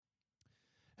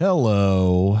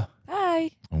Hello, Hi.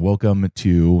 and welcome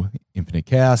to Infinite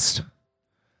Cast,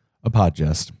 a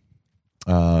podgest.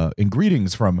 And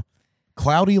greetings from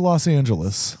cloudy Los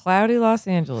Angeles. Cloudy Los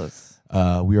Angeles.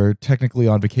 We are technically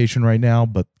on vacation right now,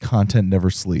 but content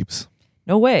never sleeps.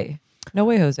 No way. No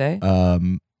way, Jose.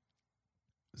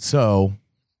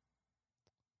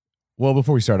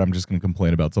 Before we start, I'm just going to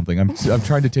complain about something. I'm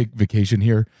trying to take vacation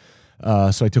here,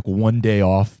 so I took one day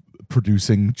off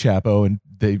producing Chapo, and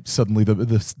they suddenly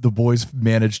the boys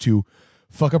managed to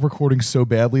fuck up recording so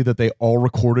badly that they all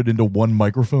recorded into one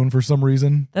microphone for some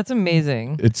reason. That's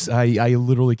amazing. I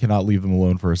literally cannot leave them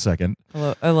alone for a second.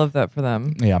 I love that for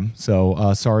them. Yeah.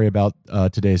 So sorry about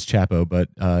today's Chapo, but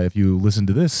if you listen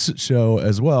to this show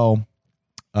as well,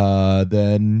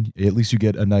 then at least you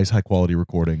get a nice high quality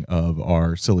recording of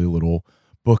our silly little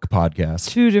book podcast.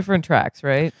 2 different tracks,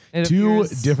 right?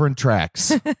 Different tracks.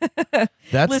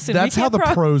 That's how the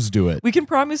pros do it. We can't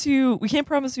promise you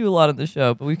a lot of the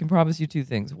show, but we can promise you 2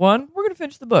 things. 1, we're going to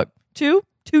finish the book. 2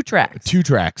 tracks.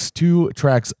 2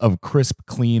 tracks of crisp,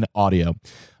 clean audio.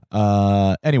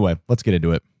 Anyway, let's get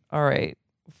into it. All right.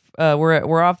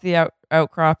 We're off the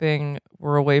outcropping.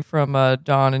 We're away from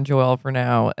Don and Joel for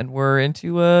now, and we're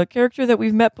into a character that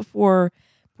we've met before.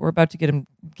 We're about to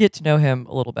get to know him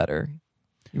a little better.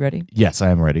 You ready? Yes, I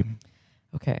am ready.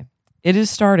 Okay. It is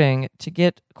starting to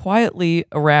get quietly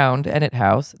around Ennett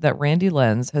House that Randy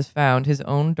Lenz has found his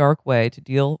own dark way to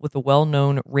deal with the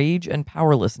well-known rage and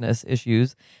powerlessness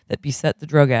issues that beset the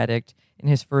drug addict in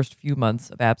his first few months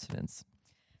of abstinence.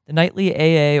 The nightly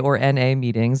AA or NA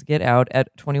meetings get out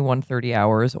at 2130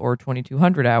 hours or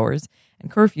 2200 hours, and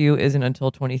curfew isn't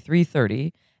until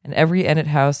 2330, and every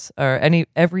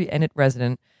Ennett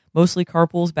resident mostly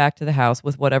carpools back to the house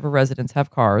with whatever residents have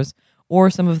cars, or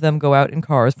some of them go out in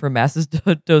cars for massive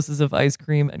doses of ice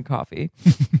cream and coffee.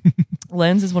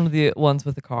 Lenz is one of the ones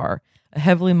with the car, a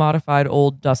heavily modified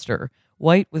old Duster,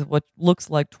 white with what looks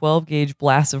like 12-gauge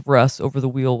blasts of rust over the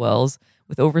wheel wells,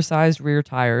 with oversized rear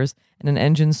tires and an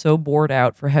engine so bored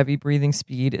out for heavy breathing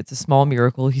speed it's a small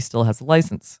miracle he still has a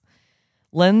license.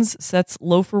 Lenz sets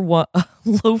loafer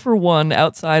one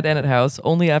outside Ennett House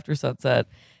only after sunset,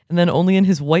 and then only in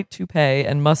his white toupee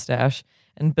and mustache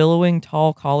and billowing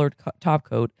tall collared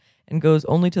topcoat, and goes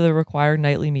only to the required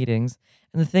nightly meetings.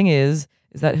 And the thing is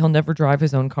that he'll never drive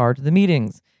his own car to the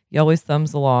meetings. He always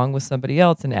thumbs along with somebody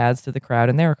else and adds to the crowd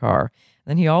in their car.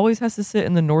 And then he always has to sit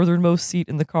in the northernmost seat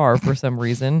in the car for some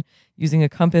reason, using a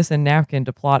compass and napkin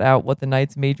to plot out what the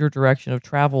night's major direction of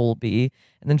travel will be,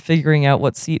 and then figuring out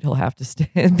what seat he'll have to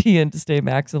be in to stay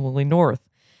maximally north.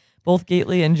 Both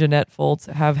Gately and Jeanette Foltz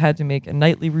have had to make a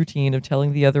nightly routine of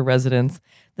telling the other residents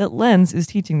that Lenz is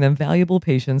teaching them valuable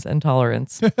patience and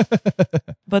tolerance.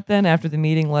 But then after the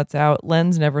meeting lets out,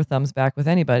 Lenz never thumbs back with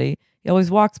anybody. He always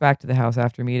walks back to the house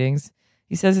after meetings.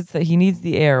 He says it's that he needs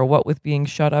the air, what with being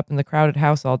shut up in the crowded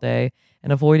house all day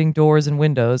and avoiding doors and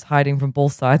windows, hiding from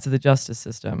both sides of the justice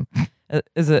system.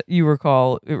 You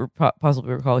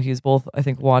possibly recall, he is both, I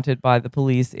think, wanted by the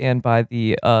police and by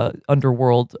the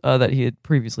underworld that he had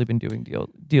previously been doing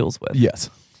deals with. Yes.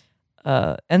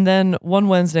 And then one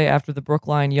Wednesday after the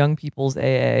Brookline Young People's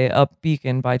AA up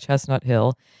Beacon by Chestnut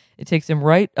Hill, it takes him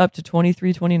right up to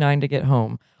 2329 to get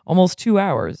home, almost 2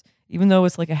 hours, even though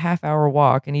it's like a half-hour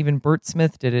walk, and even Bert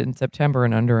Smith did it in September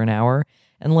in under an hour.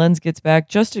 And Lenz gets back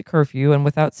just at curfew and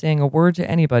without saying a word to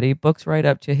anybody, books right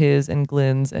up to his and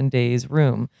Glenn's and Day's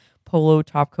room, polo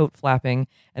topcoat flapping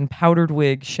and powdered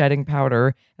wig shedding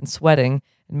powder and sweating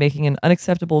and making an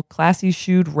unacceptable classy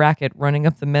shoed racket running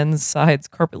up the men's side's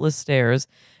carpetless stairs,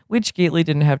 which Gately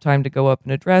didn't have time to go up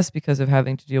and address because of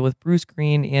having to deal with Bruce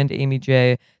Green and Amy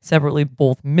J, separately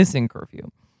both missing curfew.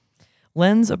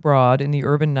 Lenz abroad in the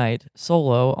urban night,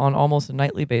 solo on almost a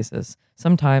nightly basis,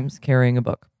 sometimes carrying a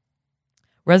book.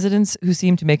 Residents who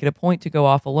seem to make it a point to go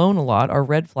off alone a lot are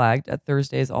red flagged at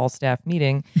Thursday's all-staff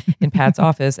meeting in Pat's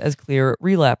office as clear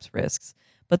relapse risks.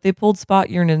 But they pulled spot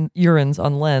urines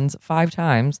on Lenz 5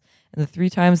 times, and the 3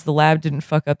 times the lab didn't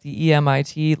fuck up the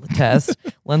EMIT test,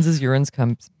 Lenz's urines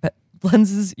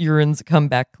come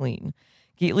back clean.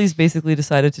 Gately's basically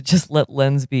decided to just let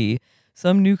Lenz be.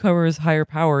 Some newcomer's higher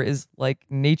power is like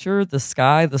nature, the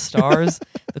sky, the stars,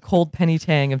 the cold penny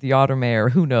tang of the autumn air,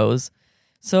 who knows.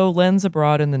 So Lenz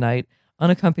abroad in the night,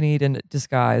 unaccompanied and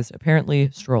disguised,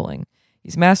 apparently strolling.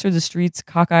 He's mastered the street's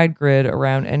cockeyed grid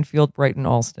around Enfield, Brighton,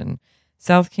 Alston,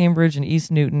 South Cambridge and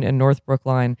East Newton and North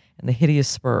Brookline, and the hideous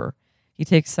Spur. He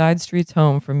takes side streets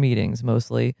home from meetings,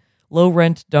 mostly,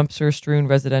 low-rent, dumpster-strewn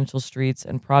residential streets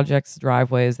and projects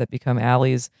driveways that become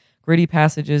alleys, gritty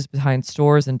passages behind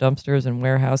stores and dumpsters and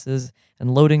warehouses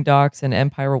and loading docks and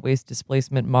Empire waste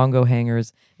displacement Mongo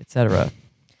hangars, etc.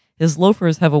 His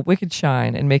loafers have a wicked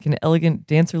shine and make an elegant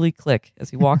dancerly click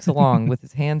as he walks along with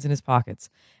his hands in his pockets,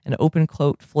 an open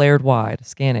coat flared wide,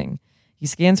 scanning. He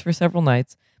scans for several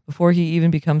nights before he even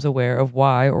becomes aware of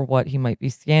why or what he might be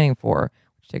scanning for,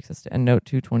 which takes us to EndNote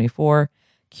 224.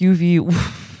 QV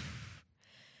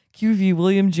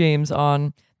William James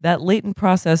on that latent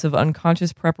process of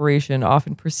unconscious preparation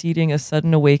often preceding a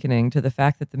sudden awakening to the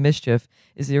fact that the mischief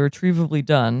is irretrievably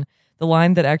done. The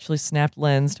line that actually snapped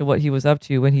Lenz to what he was up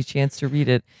to when he chanced to read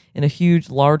it in a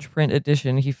huge, large print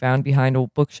edition he found behind a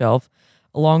bookshelf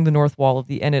along the north wall of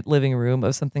the Ennett living room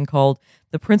of something called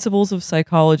The Principles of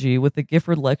Psychology with the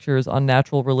Gifford Lectures on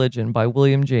Natural Religion by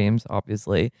William James,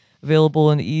 obviously,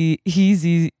 available in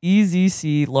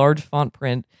EZC large font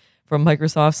print from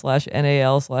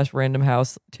Microsoft/NAL/Random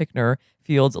House Tickner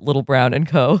Fields Little Brown and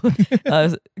Co.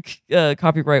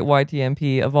 Copyright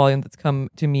YTMP, a volume that's come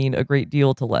to mean a great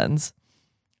deal to Lenz.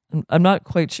 I'm not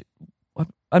quite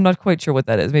sure what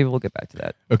that is. Maybe we'll get back to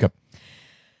that. Okay.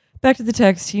 Back to the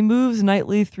text. He moves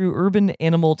nightly through urban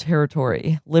animal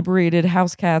territory. Liberated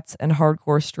house cats and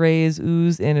hardcore strays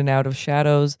ooze in and out of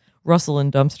shadows, rustle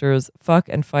in dumpsters, fuck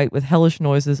and fight with hellish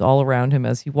noises all around him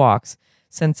as he walks,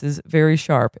 senses very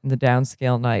sharp in the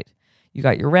downscale night. You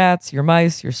got your rats, your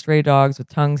mice, your stray dogs with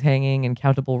tongues hanging and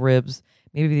countable ribs,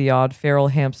 maybe the odd feral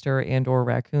hamster and or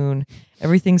raccoon,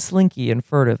 everything slinky and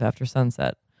furtive after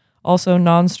sunset. Also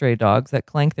non-stray dogs that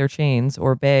clank their chains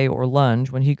or bay or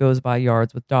lunge when he goes by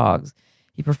yards with dogs.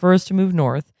 He prefers to move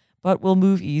north, but will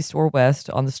move east or west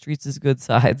on the streets' good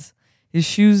sides. His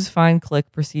shoes' fine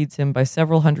click precedes him by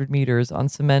several hundred meters on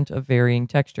cement of varying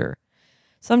texture.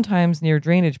 Sometimes near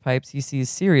drainage pipes he sees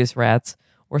serious rats,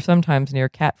 or sometimes near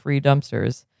cat-free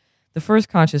dumpsters. The first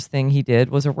conscious thing he did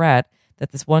was a rat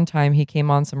that this one time he came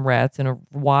on some rats in a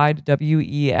wide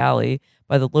W.E. alley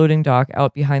by the loading dock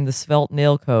out behind the Svelte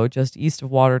Nail Co. just east of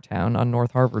Watertown on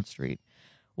North Harvard Street.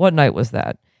 What night was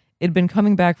that? It'd been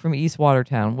coming back from East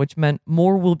Watertown, which meant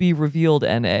more will be revealed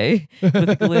N.A.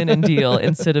 with Glynn and Deal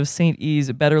instead of St. E.'s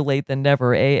better late than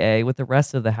never A.A. with the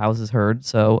rest of the houses heard,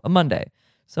 so a Monday.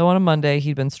 So on a Monday,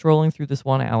 he'd been strolling through this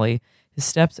one alley, his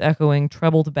steps echoing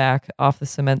trebled back off the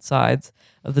cement sides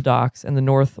of the docks and the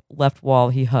north left wall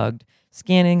he hugged,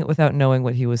 scanning without knowing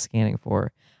what he was scanning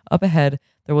for. Up ahead,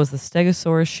 there was the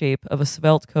stegosaurus shape of a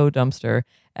Svelte Co. dumpster,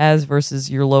 as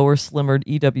versus your lower slimmered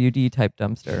EWD type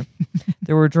dumpster.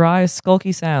 There were dry,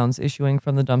 skulky sounds issuing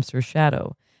from the dumpster's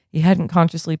shadow. He hadn't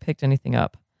consciously picked anything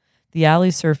up. The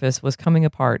alley's surface was coming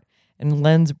apart, and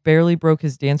Lenz barely broke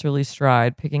his dancerly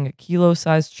stride, picking a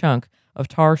kilo-sized chunk of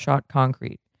tar-shot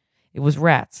concrete. It was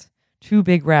rats. 2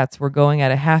 big rats were going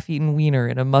at a half-eaten wiener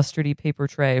in a mustardy paper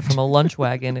tray from a lunch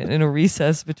wagon in a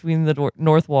recess between the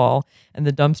north wall and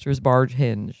the dumpster's barge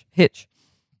hitch.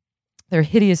 Their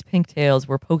hideous pink tails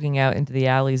were poking out into the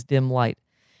alley's dim light.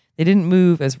 They didn't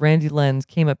move as Randy Lenz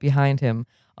came up behind him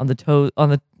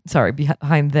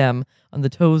behind them on the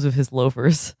toes of his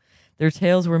loafers. Their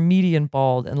tails were meaty and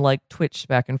bald and like twitched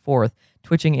back and forth,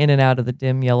 twitching in and out of the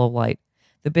dim yellow light.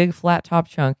 The big flat-top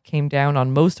chunk came down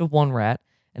on most of one rat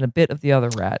and a bit of the other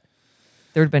rat.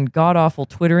 There had been god-awful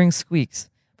twittering squeaks,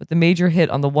 but the major hit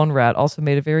on the one rat also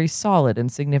made a very solid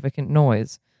and significant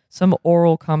noise, some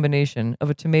oral combination of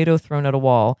a tomato thrown at a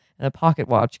wall and a pocket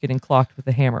watch getting clocked with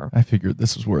a hammer. I figured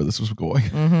this was where this was going.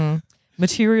 Mm-hmm.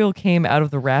 Material came out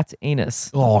of the rat's anus.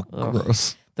 Oh, Ugh.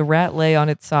 gross. The rat lay on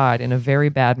its side in a very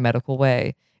bad medical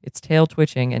way, its tail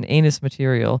twitching and anus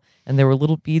material, and there were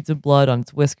little beads of blood on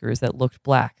its whiskers that looked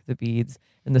black, the beads,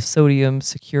 in the sodium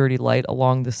security light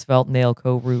along the Svelte Nail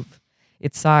Co. roof.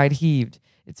 Its side heaved.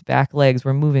 Its back legs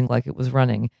were moving like it was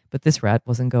running, but this rat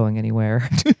wasn't going anywhere.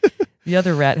 The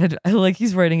other rat had,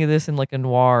 he's writing this in like a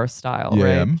noir style,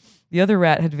 Yeah. right? The other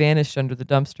rat had vanished under the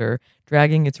dumpster,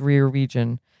 dragging its rear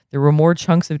region. There were more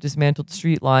chunks of dismantled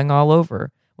street lying all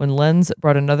over. When Lenz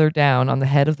brought another down on the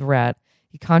head of the rat,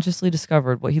 he consciously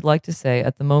discovered what he'd like to say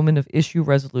at the moment of issue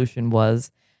resolution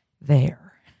was,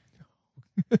 there.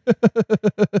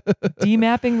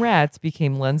 Demapping rats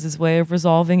became Lenz's way of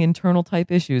resolving internal type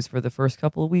issues for the first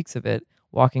couple of weeks of it,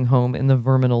 walking home in the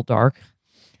verminal dark.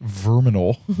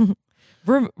 Verminal.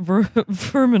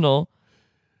 Verminal.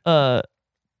 That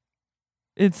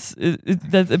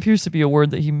appears to be a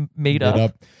word that he made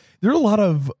up. There are a lot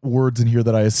of words in here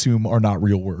that I assume are not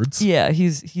real words. Yeah,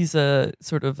 he's a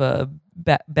sort of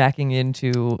backing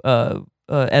into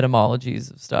etymologies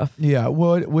of stuff. Yeah,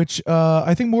 well, which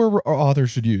I think more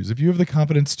authors should use. If you have the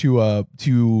confidence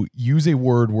to use a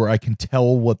word where I can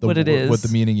tell what the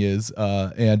meaning is,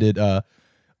 and it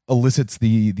elicits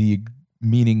the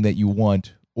meaning that you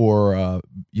want, or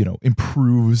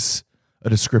improves a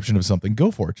description of something,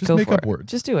 go for it. Just make up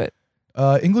words. Just do it.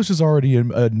 English is already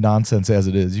a nonsense as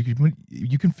it is.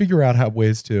 You can figure out how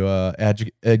ways to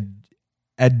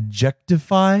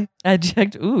adjectify.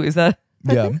 Ooh, is that?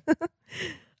 Yeah.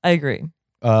 I agree.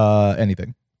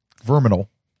 Anything. Verminal.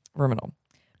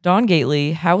 Don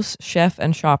Gately, house chef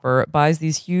and shopper, buys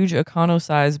these huge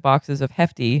econo-sized boxes of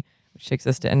Hefty, which takes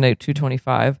us to EndNote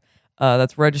 225.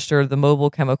 That's registered the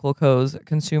Mobile Chemical Co.'s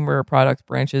Consumer Products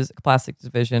Branches Plastics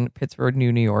Division, Pittsburgh,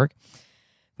 New York.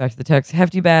 Back to the text.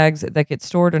 Hefty bags that get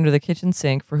stored under the kitchen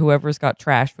sink for whoever's got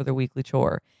trash for their weekly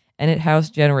chore. Ennet House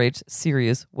generates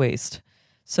serious waste.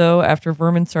 So after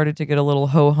Vermin started to get a little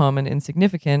ho-hum and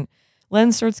insignificant,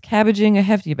 Len starts cabbaging a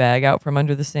Hefty bag out from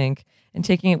under the sink and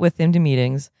taking it with him to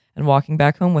meetings and walking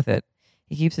back home with it.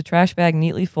 He keeps the trash bag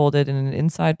neatly folded in an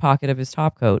inside pocket of his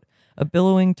topcoat, a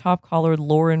billowing top-collared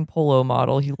Lauren polo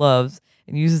model he loves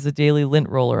and uses a daily lint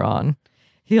roller on.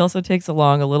 He also takes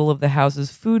along a little of the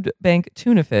house's food bank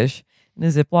tuna fish in a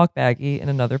Ziploc baggie in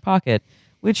another pocket,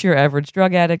 which your average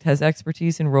drug addict has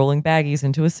expertise in rolling baggies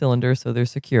into a cylinder so they're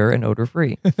secure and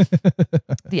odor-free.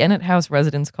 The Ennet House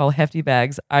residents call Hefty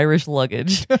bags Irish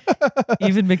luggage.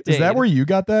 Even McDade. Is that where you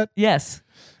got that? Yes.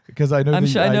 Because I know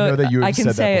that you have I can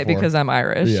said say that it before. because I'm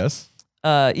Irish. Yes.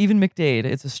 Even McDade,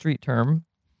 it's a street term.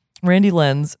 Randy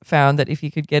Lenz found that if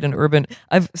he could get an urban,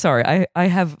 I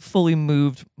have fully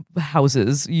moved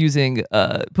houses using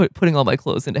putting all my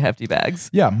clothes into Hefty bags.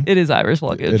 Yeah. It is Irish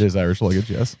luggage. It is Irish luggage,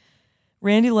 yes.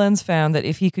 Randy Lenz found that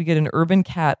if he could get an urban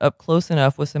cat up close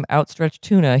enough with some outstretched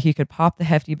tuna, he could pop the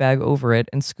Hefty bag over it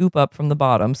and scoop up from the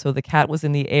bottom so the cat was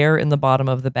in the air in the bottom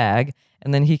of the bag,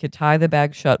 and then he could tie the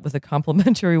bag shut with a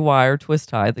complimentary wire twist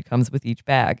tie that comes with each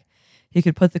bag. He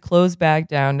could put the closed bag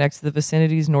down next to the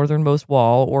vicinity's northernmost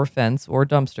wall or fence or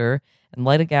dumpster and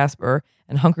light a gasper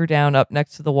and hunker down up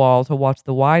next to the wall to watch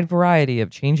the wide variety of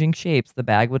changing shapes the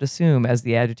bag would assume as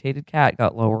the agitated cat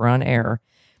got lower on air.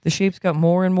 The shapes got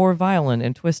more and more violent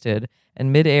and twisted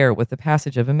and mid-air with the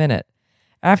passage of a minute.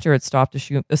 After it stopped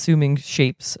assuming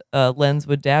shapes, Lenz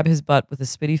would dab his butt with a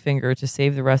spitty finger to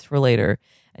save the rest for later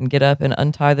and get up and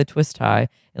untie the twist tie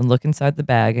and look inside the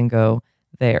bag and go,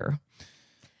 there.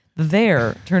 The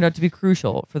there turned out to be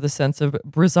crucial for the sense of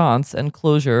brisance and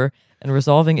closure and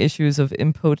resolving issues of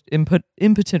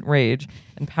impotent rage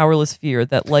and powerless fear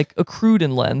that like accrued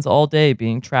in Lenz all day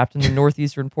being trapped in the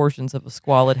northeastern portions of a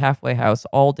squalid halfway house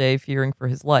all day fearing for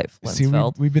his life, Lenz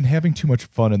felt. We've been having too much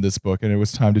fun in this book and it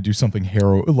was time to do something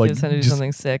harrowing. It was time to do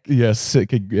something sick. Yes,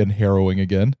 sick and harrowing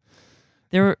again.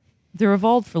 There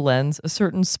evolved for Lenz a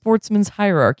certain sportsman's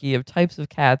hierarchy of types of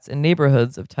cats and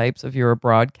neighborhoods of types of your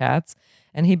abroad cats,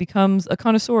 and he becomes a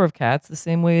connoisseur of cats the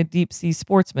same way a deep-sea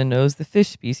sportsman knows the fish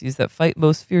species that fight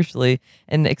most fiercely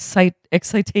and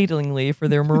excitatingly for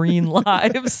their marine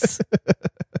lives.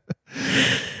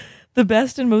 The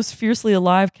best and most fiercely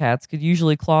alive cats could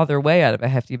usually claw their way out of a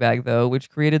Hefty bag, though, which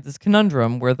created this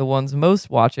conundrum where the ones worth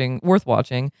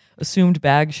watching assumed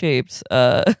bag shapes.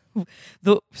 The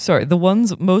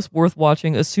ones most worth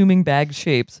watching assuming bag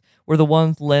shapes were the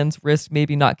ones Lenz risked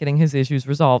maybe not getting his issues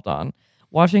resolved on.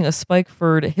 Watching a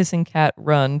spike-furred, hissing cat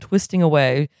run, twisting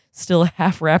away, still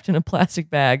half wrapped in a plastic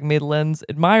bag, made Lenz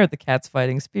admire the cat's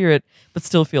fighting spirit, but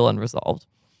still feel unresolved.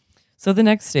 So the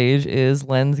next stage is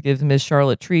Lenz gives Ms.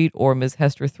 Charlotte Treat or Ms.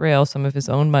 Hester Thrale some of his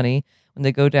own money when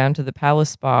they go down to the Palace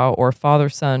Spa or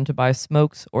father-son to buy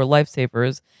smokes or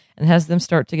lifesavers and has them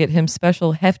start to get him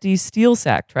special Hefty steel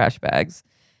sack trash bags.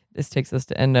 This takes us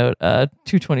to EndNote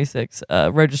 226,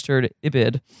 registered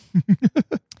IBID.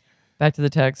 Back to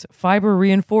the text. Fiber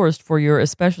reinforced for your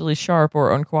especially sharp or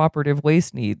uncooperative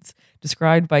waist needs,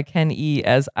 described by Ken E.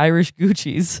 as Irish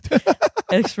Gucci's,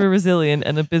 extra resilient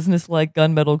and a business-like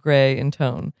gunmetal gray in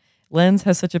tone. Lenz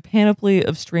has such a panoply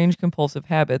of strange compulsive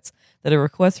habits that a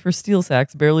request for steel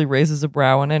sacks barely raises a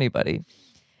brow on anybody.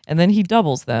 And then he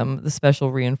doubles them, the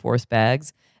special reinforced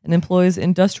bags, and employs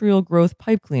industrial growth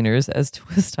pipe cleaners as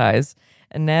twist ties.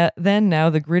 And now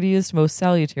the grittiest, most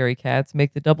salutary cats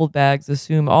make the doubled bags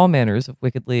assume all manners of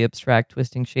wickedly abstract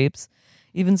twisting shapes,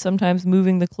 even sometimes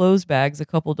moving the closed bags a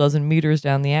couple dozen meters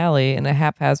down the alley in a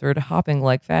haphazard,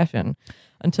 hopping-like fashion,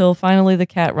 until finally the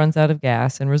cat runs out of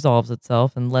gas and resolves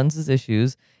itself and Lenz's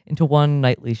issues into one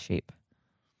nightly shape.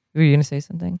 Were you going to say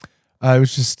something? I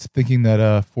was just thinking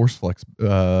that Force Flex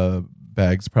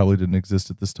bags probably didn't exist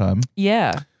at this time.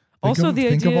 Yeah. Think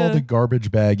of all the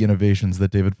garbage bag innovations that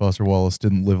David Foster Wallace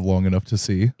didn't live long enough to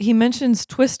see. He mentions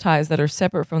twist ties that are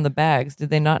separate from the bags.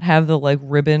 Did they not have the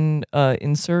ribbon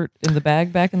insert in the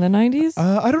bag back in the 90s?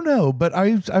 I don't know, but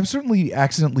I've certainly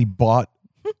accidentally bought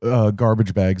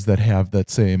garbage bags that have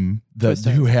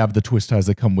who have the twist ties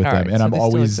that come with them, and I'm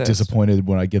always disappointed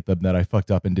when I get them that I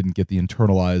fucked up and didn't get the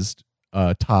internalized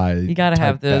tie. You got to type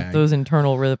have bag. those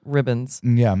internal ribbons.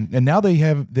 Yeah, and now they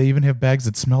even have bags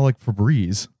that smell like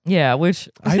Febreze. Yeah, which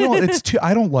I don't. It's too.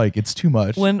 I don't like. It's too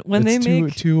much. When they it's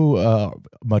make too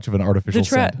much of an artificial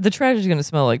scent. the trash is going to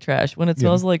smell like trash. When it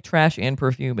smells like trash and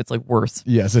perfume, it's like worse.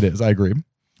 Yes, it is. I agree.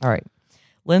 All right.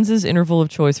 Lenz's interval of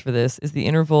choice for this is the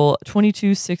interval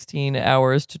 22:16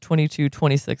 hours to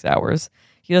 22:26 hours.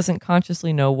 He doesn't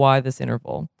consciously know why this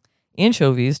interval.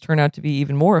 Anchovies turn out to be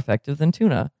even more effective than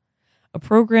tuna. A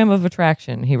program of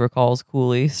attraction, he recalls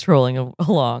coolly, strolling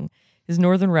along. His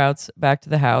northern routes back to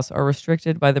the house are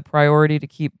restricted by the priority to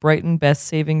keep Brighton Best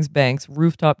Savings Bank's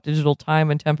rooftop digital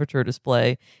time and temperature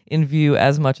display in view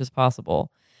as much as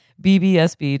possible.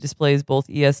 BBSB displays both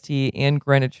EST and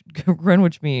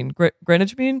Greenwich Mean.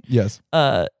 Greenwich Mean? Yes.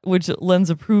 Which Lenz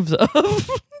approves of.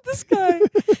 This guy.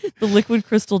 The liquid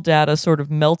crystal data sort of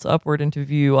melts upward into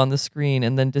view on the screen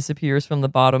and then disappears from the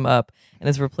bottom up and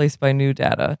is replaced by new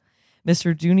data.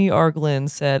 Mr. Dooney R. Glynn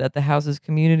said at the house's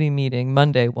community meeting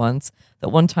Monday once that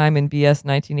one time in BS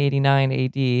 1989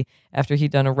 AD, after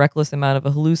he'd done a reckless amount of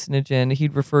a hallucinogen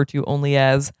he'd refer to only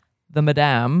as the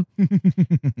Madame,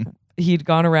 he'd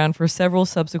gone around for several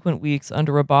subsequent weeks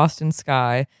under a Boston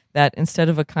sky that, instead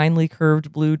of a kindly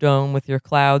curved blue dome with your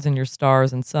clouds and your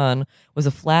stars and sun, was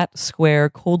a flat, square,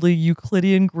 coldly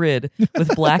Euclidean grid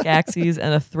with black axes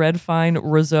and a thread-fine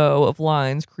roseau of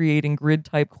lines creating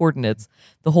grid-type coordinates,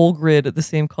 the whole grid the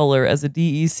same color as a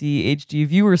DEC HD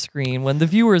viewer screen when the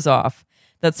viewer's off.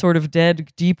 That sort of dead,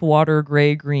 deep water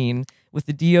gray-green, with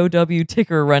the DOW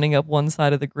ticker running up one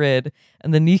side of the grid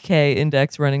and the Nikkei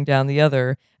index running down the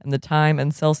other, and the time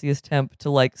and Celsius temp to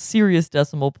like serious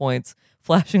decimal points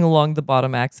flashing along the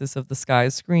bottom axis of the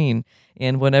sky's screen.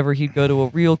 And whenever he'd go to a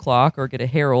real clock or get a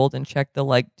Herald and check the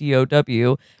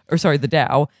the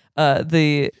Dow,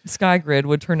 the sky grid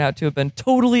would turn out to have been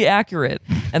totally accurate,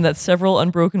 and that several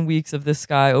unbroken weeks of this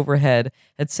sky overhead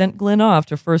had sent Glynn off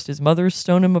to first his mother's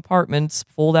Stoneham apartment's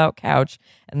fold-out couch,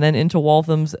 and then into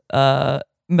Waltham's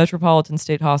Metropolitan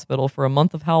State Hospital for a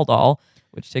month of Haldol,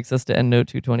 which takes us to EndNote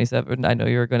 227. I know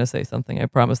you were going to say something. I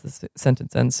promise this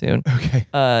sentence ends soon. Okay.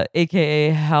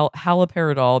 AKA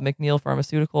haloperidol, McNeil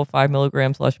Pharmaceutical, 5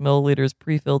 milligrams / milliliters,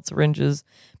 pre-filled syringes.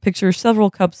 Picture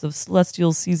several cups of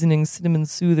Celestial Seasoning Cinnamon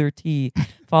Soother tea,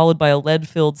 followed by a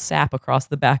lead-filled sap across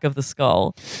the back of the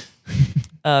skull.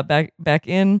 Back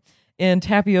in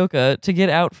tapioca to get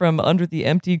out from under the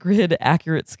empty grid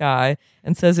accurate sky,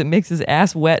 and says it makes his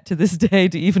ass wet to this day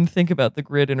to even think about the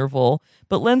grid interval.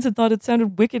 But Lenz had thought it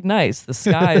sounded wicked nice. The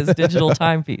sky is digital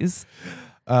timepiece.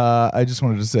 I just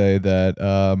wanted to say that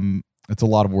it's a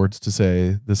lot of words to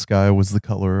say the sky was the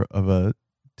color of a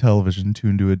television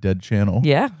tuned to a dead channel.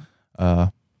 Yeah.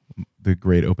 The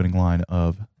great opening line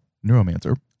of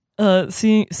Neuromancer.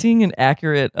 Seeing an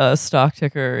accurate stock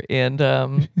ticker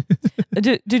and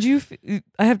did you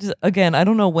I have to again, I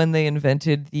don't know when they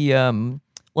invented the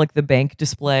like the bank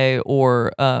display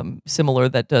or similar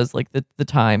that does like the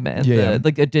time and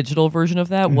like a digital version of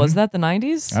that. Mm-hmm. Was that the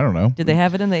 90s? I don't know. Did they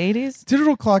have it in the 80s?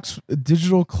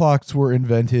 Digital clocks were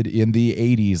invented in the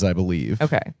 80s, I believe.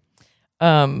 Okay.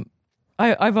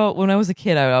 I've when I was a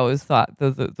kid, I always thought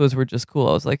those were just cool.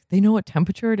 I was like, they know what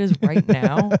temperature it is right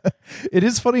now. It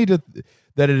is funny that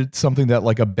it's something that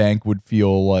like a bank would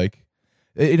feel like.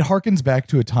 It harkens back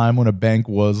to a time when a bank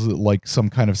was like some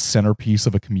kind of centerpiece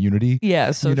of a community.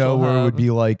 Yeah, social where hub. it would be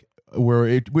like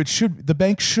the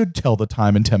bank should tell the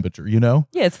time and temperature. Yeah,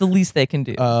 it's the least they can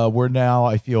do. Where now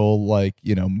I feel like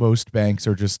most banks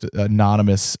are just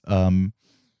anonymous.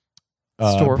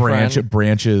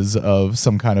 Branches of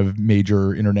some kind of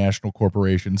major international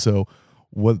corporation. So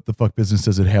what the fuck business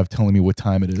does it have telling me what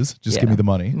time it is? Just give me the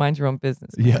money. Mind your own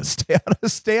business. Man. Yeah, stay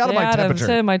out of my temperature.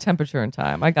 Stay out of my temperature and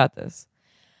time. I got this.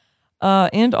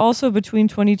 And also between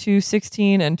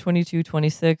 22:16 and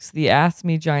 22:26, the Ask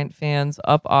Me Giant fans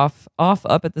up at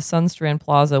the Sunstrand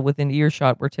Plaza within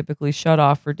earshot were typically shut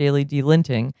off for daily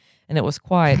delinting, and it was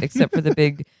quiet except for the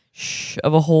big shh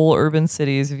of a whole urban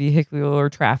city's vehicular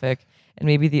traffic, and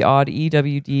maybe the odd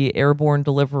EWD airborne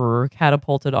deliverer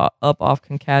catapulted up off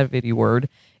Concavity Word,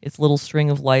 its little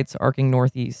string of lights arcing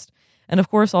northeast. And of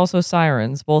course also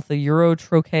sirens, both the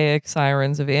Euro-trochaic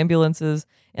sirens of ambulances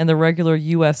and the regular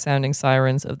U.S.-sounding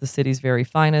sirens of the city's very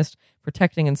finest,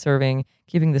 protecting and serving,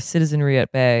 keeping the citizenry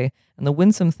at bay. And the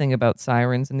winsome thing about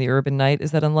sirens in the urban night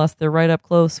is that unless they're right up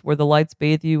close where the lights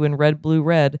bathe you in red, blue,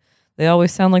 red, they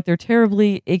always sound like they're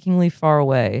terribly, achingly far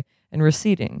away and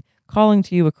receding, calling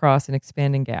to you across an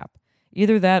expanding gap.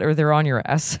 Either that or they're on your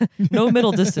ass. No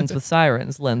middle distance with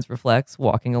sirens, Lenz reflects,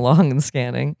 walking along and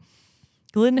scanning.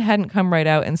 Glynn hadn't come right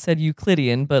out and said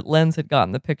Euclidean, but Lenz had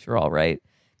gotten the picture all right.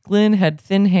 Glynn had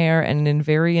thin hair and an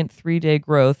invariant 3-day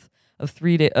growth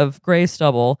of gray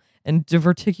stubble and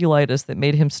diverticulitis that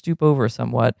made him stoop over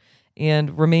somewhat,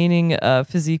 and remaining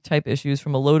physique type issues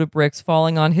from a load of bricks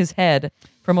falling on his head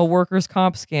from a workers'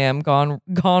 comp scam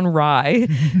gone wry,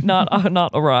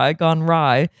 not awry, gone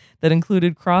wry, that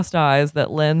included crossed eyes that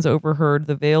Lenz overheard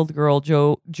the veiled girl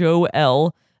Joe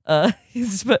L.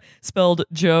 He's spelled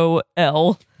Joe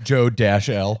L.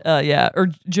 Joe-L. Yeah, or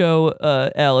Joe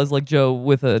L is like Joe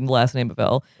with a last name of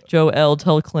L. Joe L.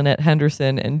 tell Clynette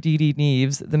Henderson and Dee Dee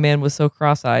Neves the man was so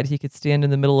cross-eyed he could stand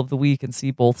in the middle of the week and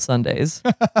see both Sundays.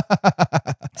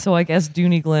 So I guess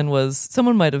Dooney Glynn was,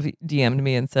 someone might have DM'd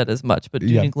me and said as much, but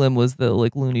Dooney Glynn was the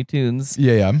like Looney Tunes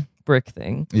brick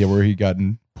thing. Yeah, where he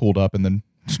gotten pulled up and then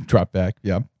dropped back.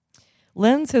 Yeah.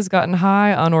 Lenz has gotten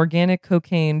high on organic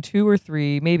cocaine 2 or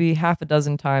 3, maybe half a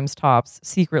dozen times tops,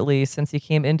 secretly since he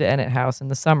came into Ennett House in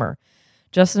the summer.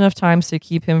 Just enough times to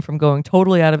keep him from going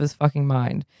totally out of his fucking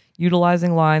mind,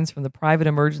 utilizing lines from the private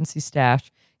emergency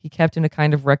stash he kept in a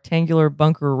kind of rectangular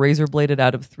bunker razor-bladed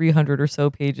out of 300 or so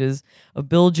pages of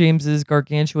Bill James's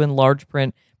gargantuan large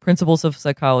print Principles of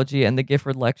Psychology and the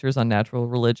Gifford Lectures on Natural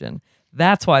Religion.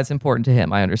 That's why it's important to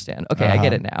him, I understand. Okay, I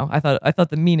get it now. I thought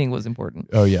the meaning was important.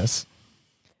 Oh, yes.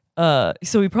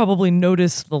 So he probably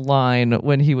noticed the line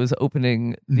when he was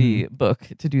opening the book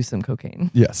to do some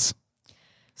cocaine. Yes.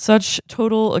 Such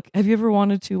total. Have you ever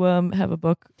wanted to have a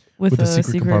book with a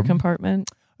secret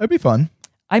compartment? That'd be fun.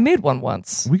 I made one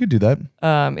once. We could do that.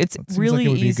 It's It seems really like it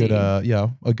would easy. Be a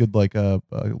good, a good like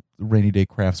rainy day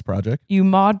crafts project. You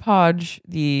Mod Podge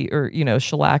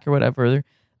shellac or whatever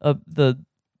the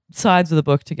sides of the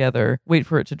book together, wait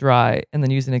for it to dry, and then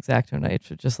use an X-Acto knife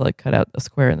to just like cut out a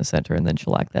square in the center and then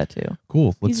shellac that too.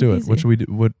 Cool. Let's do it. What should we do?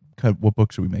 What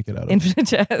book should we make it out of? Infinite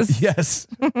Jest. Yes.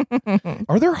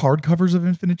 Are there hardcovers of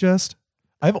Infinite Jest?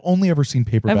 I've only ever seen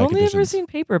paperback I've only editions. ever seen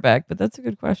paperback, but that's a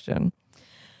good question.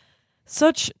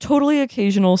 Such totally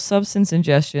occasional substance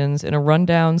ingestions in a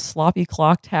rundown, sloppy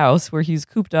clocked house where he's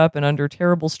cooped up and under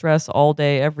terrible stress all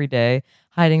day, every day,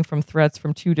 hiding from threats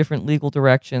from 2 different legal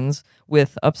directions,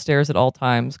 with upstairs at all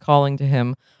times calling to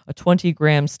him a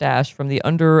 20-gram stash from the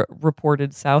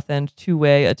underreported South End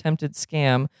 2-way attempted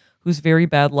scam whose very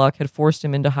bad luck had forced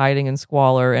him into hiding in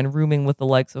squalor and rooming with the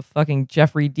likes of fucking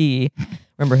Jeffrey D.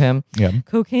 Remember him? Yeah.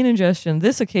 Cocaine ingestion,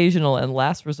 this occasional and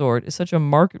last resort, is such a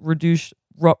marked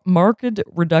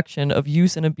reduction of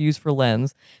use and abuse for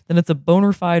Lenz, then it's a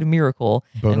bona fide miracle.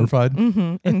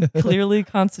 And clearly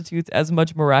constitutes as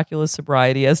much miraculous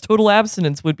sobriety as total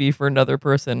abstinence would be for another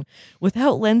person.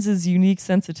 Without Lenz's unique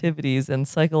sensitivities and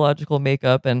psychological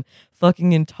makeup and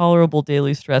fucking intolerable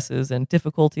daily stresses and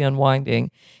difficulty unwinding,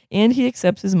 and he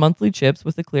accepts his monthly chips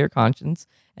with a clear conscience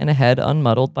and a head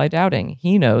unmuddled by doubting.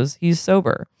 He knows he's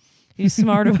sober. He's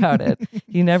smart about it.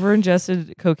 He never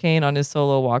ingested cocaine on his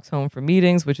solo walks home from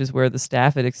meetings, which is where the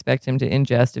staff would expect him to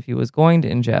ingest if he was going to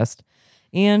ingest,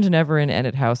 and never in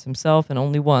Ennett House himself, and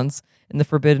only once in the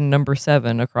forbidden number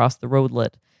 7 across the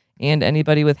roadlet. And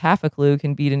anybody with half a clue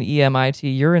can beat an EMIT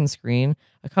urine screen.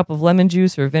 A cup of lemon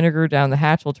juice or vinegar down the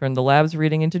hatch will turn the lab's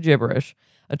reading into gibberish.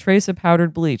 A trace of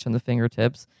powdered bleach on the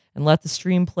fingertips, and let the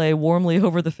stream play warmly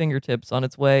over the fingertips on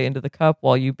its way into the cup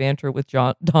while you banter with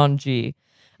Don G.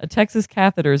 A Texas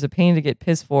catheter is a pain to get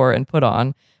piss for and put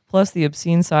on, plus the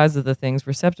obscene size of the thing's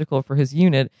receptacle for his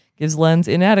unit gives Lenz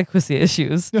inadequacy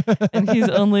issues, and he's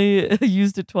only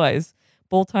used it twice,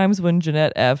 both times when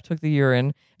Jeanette F. took the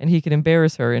urine and he could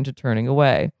embarrass her into turning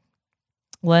away.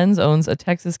 Lenz owns a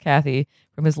Texas Cathy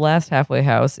from his last halfway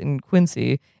house in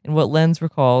Quincy in what Lenz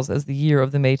recalls as the year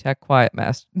of the Maytag Quiet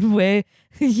Master.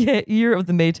 Year of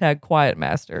the Maytag Quiet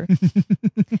Master.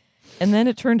 And then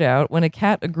it turned out, when a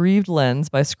cat aggrieved Lenz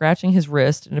by scratching his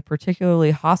wrist in a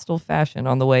particularly hostile fashion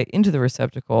on the way into the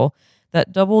receptacle,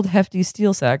 that doubled hefty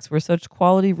steel sacks were such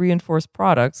quality reinforced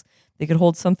products they could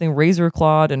hold something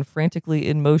razor-clawed and frantically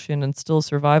in motion and still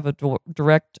survive a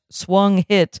direct swung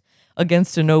hit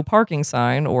against a no parking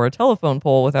sign or a telephone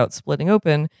pole without splitting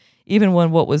open, even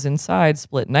when what was inside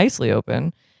split nicely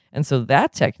open. And so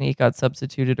that technique got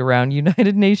substituted around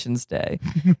United Nations Day,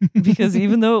 because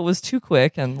even though it was too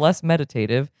quick and less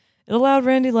meditative, it allowed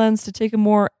Randy Lenz to take a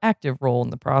more active role in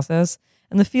the process,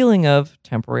 and the feeling of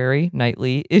temporary,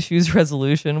 nightly issues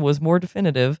resolution was more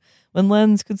definitive when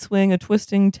Lenz could swing a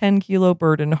twisting 10-kilo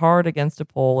burden hard against a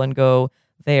pole and go,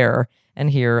 there,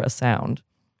 and hear a sound.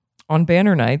 On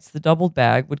banner nights, the doubled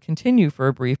bag would continue for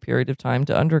a brief period of time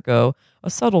to undergo a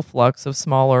subtle flux of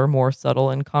smaller, more subtle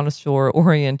and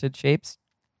connoisseur-oriented shapes,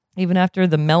 even after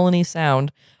the melony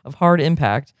sound of hard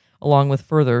impact, along with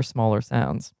further smaller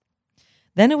sounds.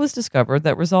 Then it was discovered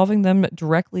that resolving them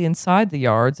directly inside the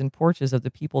yards and porches of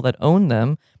the people that owned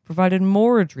them provided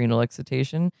more adrenal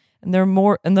excitation and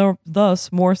there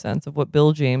thus more sense of what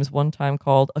Bill James one time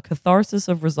called a catharsis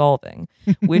of resolving,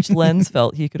 which Lenz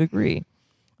felt he could agree.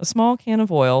 A small can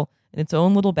of oil in its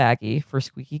own little baggie for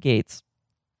squeaky gates.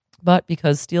 But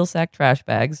because steel sack trash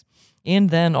bags and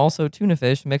then also tuna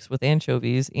fish mixed with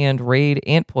anchovies and Raid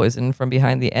ant poison from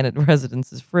behind the Ennett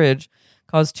residence's fridge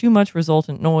caused too much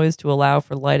resultant noise to allow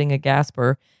for lighting a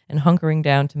gasper and hunkering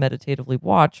down to meditatively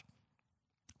watch,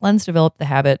 Lenz developed the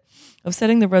habit of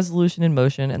setting the resolution in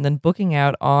motion and then booking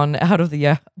on out of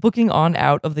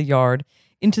the yard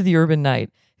into the urban night,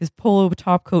 his polo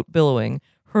topcoat billowing,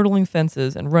 hurdling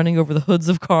fences and running over the hoods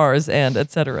of cars and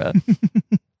etc.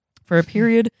 For a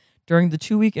period during the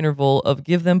 2-week interval of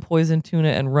give them poison tuna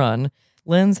and run,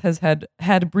 Lenz has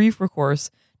had brief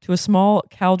recourse to a small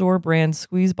Caldor brand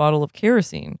squeeze bottle of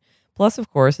kerosene, plus of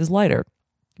course his lighter.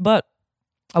 But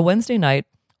a Wednesday night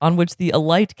on which the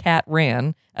alight cat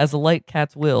ran, as alight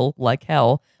cats will, like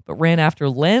hell, but ran after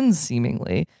Lenz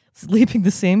seemingly, leaping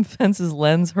the same fences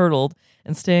Lenz hurdled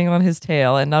and staying on his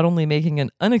tail and not only making an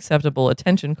unacceptable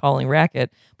attention-calling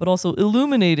racket, but also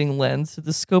illuminating Lenz to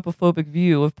the scopophobic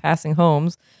view of passing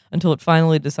homes until it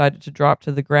finally decided to drop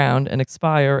to the ground and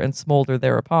expire and smolder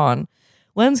thereupon.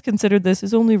 Lenz considered this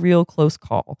his only real close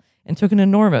call and took an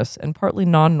enormous and partly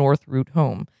non-north route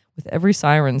home, with every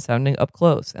siren sounding up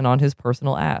close and on his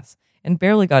personal ass, and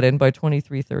barely got in by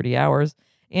 23:30 hours,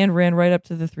 and ran right up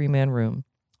to the 3-man room.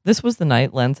 This was the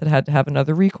night Lenz had to have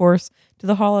another recourse to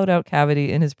the hollowed-out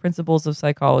cavity in his Principles of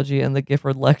Psychology and the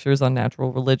Gifford Lectures on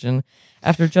Natural Religion,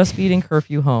 after just beating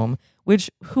curfew home, which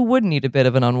who wouldn't need a bit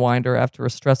of an unwinder after a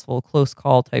stressful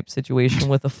close-call type situation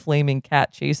with a flaming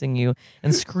cat chasing you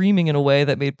and screaming in a way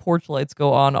that made porch lights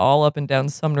go on all up and down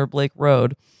Sumner Blake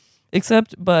Road.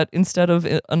 But instead of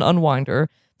an unwinder,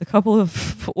 the couple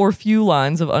of or few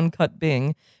lines of uncut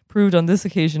Bing proved on this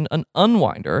occasion an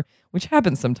unwinder, which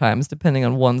happens sometimes depending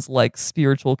on one's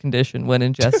spiritual condition when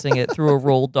ingesting it through a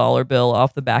rolled dollar bill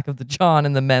off the back of the John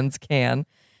in the men's can.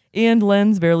 And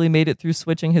Lenz barely made it through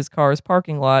switching his car's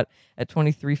parking lot at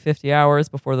 23:50 hours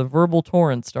before the verbal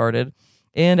torrent started,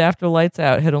 and after lights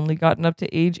out had only gotten up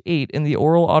to age 8 in the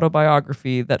oral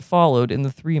autobiography that followed in the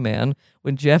 3-man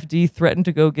when Jeff D threatened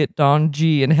to go get Don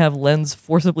G and have Lenz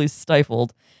forcibly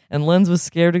stifled, and Lenz was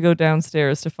scared to go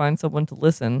downstairs to find someone to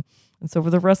listen, and so for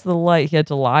the rest of the light he had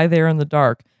to lie there in the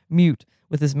dark, mute,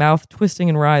 with his mouth twisting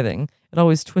and writhing. It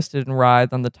always twisted and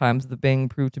writhed on the times the Bing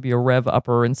proved to be a rev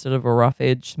upper instead of a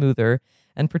rough-edged smoother,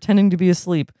 and pretending to be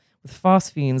asleep, with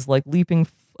phosphenes like leaping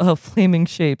flaming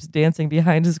shapes dancing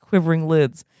behind his quivering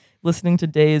lids, listening to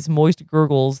Day's moist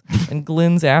gurgles and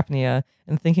Glenn's apnea,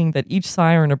 and thinking that each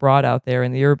siren abroad out there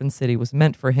in the urban city was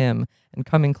meant for him, and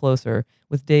coming closer,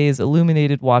 with Day's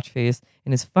illuminated watch face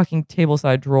in his fucking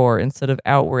tableside drawer instead of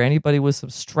out where anybody with some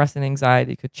stress and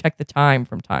anxiety could check the time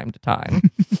from time to time.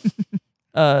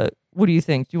 What do you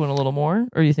think? Do you want a little more,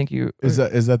 or do you think you is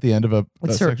that the end of a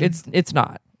section? It's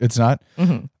not. It's not.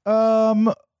 Mm-hmm.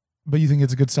 But you think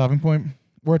it's a good stopping point?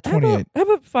 We're at 28. How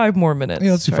about 5 more minutes?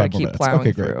 Yeah, let's do 5 more keep minutes. plowing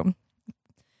Okay, great. through.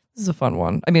 This is a fun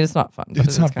one. I mean, it's not fun, but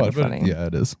It's not kind fun, of but funny. yeah,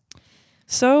 it is.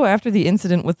 So after the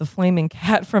incident with the flaming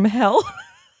cat from hell,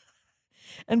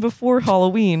 and before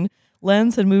Halloween,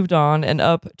 Lenz had moved on and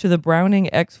up to the Browning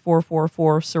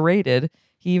X444 serrated.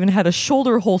 He even had a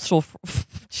shoulder holster.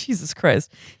 Jesus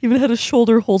Christ! He even had a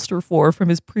shoulder holster from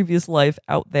his previous life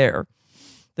out there.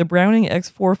 The Browning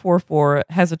X444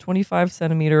 has a 25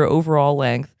 centimeter overall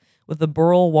length with a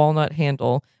burl walnut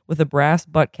handle with a brass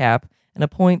butt cap and a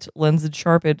point Lenz had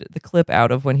sharpened the clip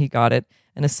out of when he got it,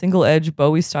 and a single-edge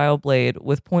Bowie-style blade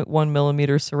with 0.1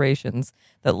 millimeter serrations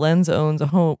that Lenz owns a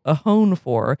hone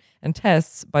for and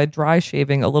tests by dry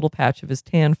shaving a little patch of his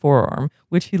tan forearm,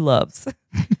 which he loves.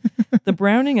 The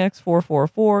Browning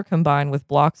X444, combined with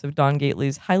blocks of Don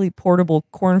Gately's highly portable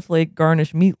cornflake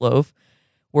garnish meatloaf,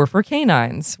 were for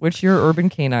canines, which your urban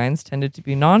canines tended to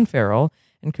be non-feral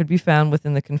and could be found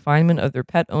within the confinement of their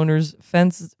pet owners'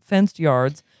 fenced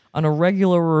yards on a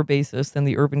regular basis than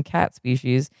the urban cat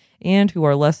species, and who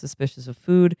are less suspicious of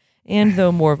food, and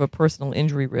though more of a personal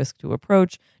injury risk to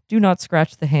approach, do not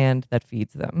scratch the hand that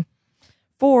feeds them.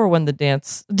 For when the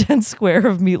dense square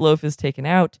of meatloaf is taken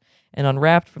out and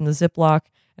unwrapped from the Ziploc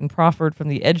and proffered from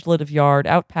the edgelet of yard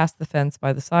out past the fence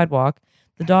by the sidewalk,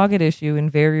 the dog at issue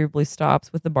invariably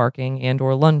stops with the barking and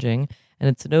or lunging, and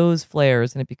its nose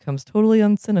flares and it becomes totally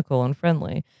uncynical and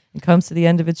friendly, and comes to the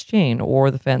end of its chain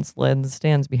or the fence Lenz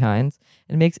stands behind,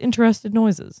 and makes interested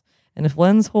noises, And if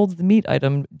Lenz holds the meat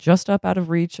item just up out of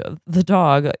reach of the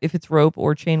dog, if its rope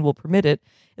or chain will permit it,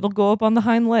 it'll go up on the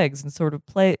hind legs and sort of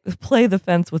play the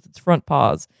fence with its front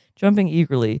paws, jumping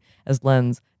eagerly as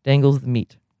Lenz dangles the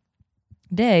meat.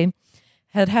 Day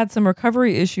had some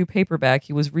recovery issue paperback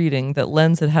he was reading that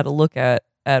Lenz had a look at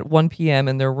 1 p.m.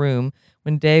 in their room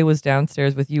when Day was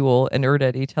downstairs with Ewell and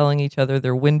Erdedy telling each other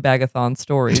their Windbagathon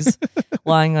stories,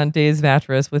 lying on Day's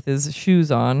mattress with his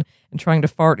shoes on and trying to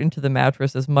fart into the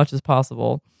mattress as much as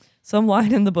possible. Some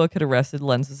line in the book had arrested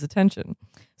Lenz's attention.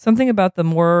 Something about the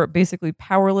more basically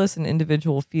powerless an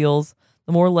individual feels,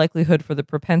 the more likelihood for the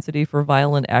propensity for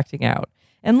violent acting out.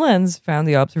 And Lenz found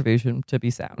the observation to be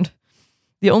sound.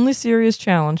 The only serious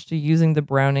challenge to using the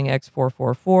Browning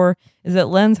X444 is that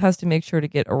Lenz has to make sure to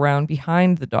get around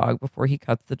behind the dog before he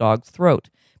cuts the dog's throat,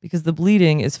 because the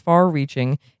bleeding is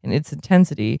far-reaching in its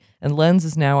intensity, and Lenz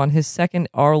is now on his second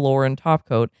R. Lauren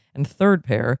topcoat and third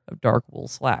pair of dark wool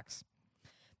slacks.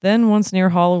 Then, once near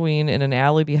Halloween in an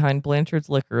alley behind Blanchard's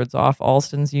Liquors off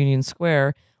Alston's Union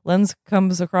Square, Lenz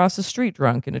comes across a street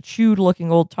drunk in a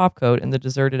chewed-looking old topcoat in the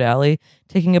deserted alley,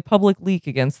 taking a public leak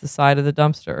against the side of the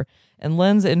dumpster, and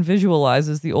Lenz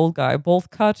visualizes the old guy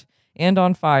both cut and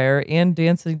on fire and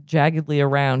dancing jaggedly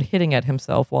around, hitting at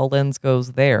himself while Lenz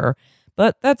goes there.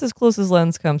 But that's as close as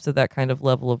Lenz comes to that kind of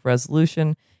level of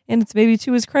resolution, and it's maybe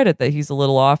to his credit that he's a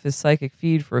little off his psychic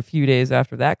feed for a few days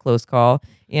after that close call,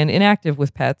 and inactive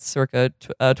with pets circa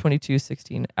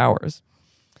 22:16 hours.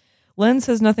 Lenz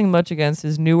has nothing much against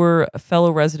his newer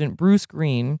fellow resident Bruce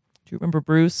Green. Do you remember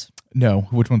Bruce? No,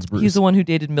 which one's Bruce? He's the one who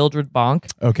dated Mildred Bonk.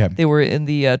 Okay. They were in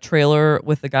the trailer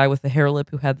with the guy with the hair lip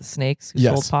who had the snakes, who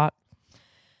sold pot.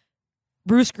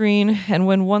 Bruce Green, and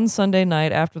when one Sunday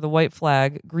night after the white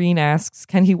flag, Green asks,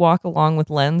 can he walk along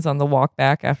with Lenz on the walk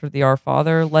back after the Our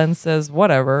Father? Lenz says,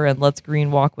 whatever, and lets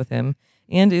Green walk with him,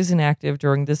 and is inactive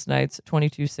during this night's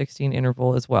 22:16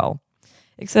 interval as well.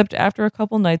 Except after a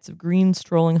couple nights of Green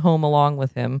strolling home along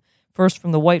with him, first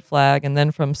from the white flag and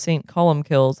then from St.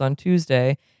 Columkills on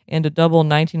Tuesday, and a double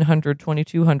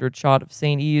 1900-2200 shot of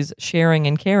St. E's sharing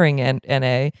and caring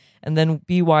NA, and then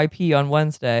BYP on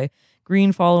Wednesday,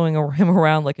 Green following him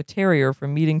around like a terrier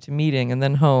from meeting to meeting and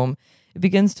then home. It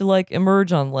begins to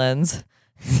emerge on Lenz.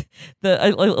 I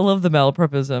love the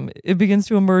malapropism. It begins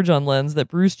to emerge on Lenz that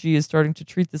Bruce G is starting to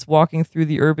treat this walking through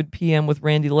the urban PM with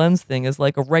Randy Lenz thing as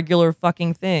like a regular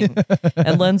fucking thing.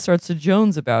 And Lenz starts to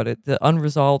jones about it, the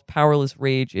unresolved powerless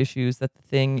rage issues that the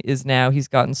thing is now. He's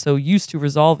gotten so used to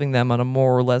resolving them on a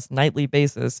more or less nightly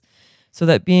basis, so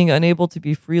that being unable to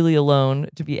be freely alone,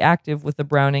 to be active with the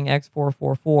Browning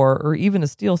X444 or even a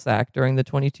steel sack during the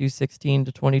 22:16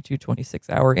 to 22:26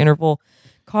 hour interval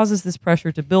causes this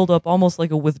pressure to build up almost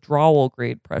like a withdrawal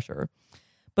grade pressure.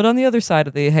 But on the other side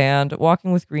of the hand,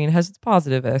 walking with Green has its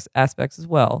positive aspects as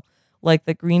well, like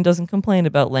that Green doesn't complain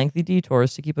about lengthy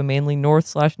detours to keep a mainly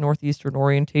north/northeastern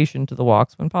orientation to the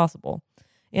walks when possible.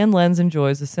 And Lenz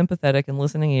enjoys a sympathetic and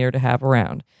listening ear to have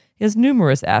around. He has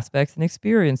numerous aspects and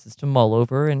experiences to mull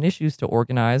over and issues to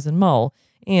organize and mull,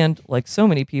 and, like so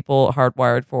many people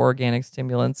hardwired for organic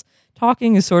stimulants,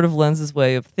 talking is sort of Lenz's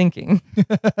way of thinking.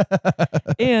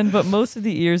 But most of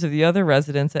the ears of the other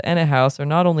residents at Enna House are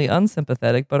not only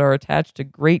unsympathetic, but are attached to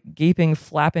great gaping,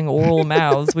 flapping oral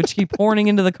mouths, which keep pouring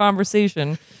into the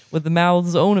conversation with the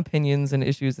mouth's own opinions and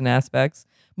issues and aspects.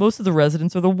 Most of the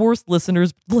residents are the worst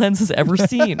listeners Lenz has ever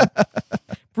seen.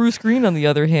 Bruce Green, on the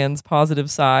other hand's positive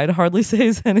side, hardly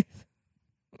says anything.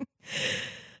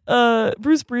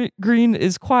 Bruce Green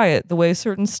is quiet, the way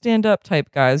certain stand-up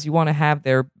type guys you want to have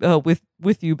there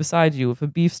with you beside you if a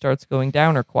beef starts going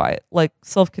down are quiet, like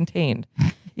self-contained.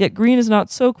 Yet Green is not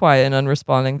so quiet and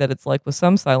unresponding that it's like with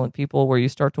some silent people where you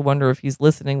start to wonder if he's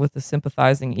listening with a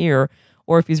sympathizing ear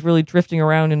or if he's really drifting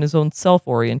around in his own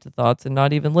self-oriented thoughts and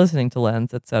not even listening to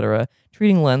Lenz, etc.,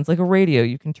 treating Lenz like a radio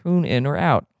you can tune in or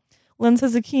out. Lenz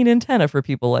has a keen antenna for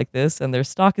people like this, and their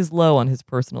stock is low on his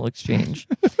personal exchange.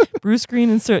 Bruce Green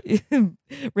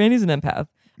Randy's an empath.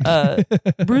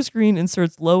 Bruce Green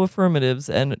inserts low affirmatives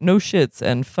and no shits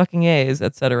and fucking A's,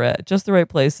 etc., at just the right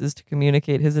places to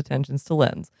communicate his attentions to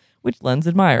Lenz, which Lenz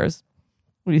admires.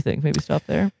 What do you think? Maybe stop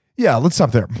there? Yeah, let's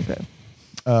stop there. Okay.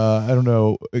 I don't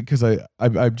know, because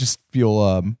I just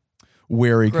feel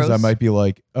wary because I might be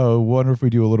like, oh, wonder if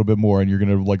we do a little bit more and you're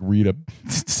going to read a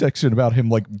section about him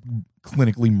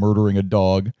clinically murdering a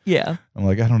dog. Yeah. I'm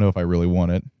like, I don't know if I really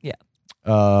want it. Yeah.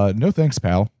 No thanks,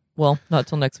 pal. Well, not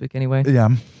till next week anyway. Yeah.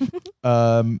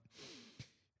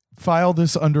 File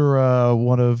this under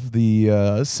one of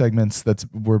the segments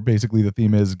where basically the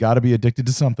theme is gotta be addicted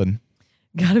to something.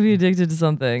 Gotta be addicted to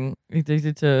something.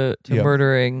 Addicted to Yep.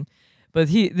 murdering. But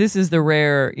this is the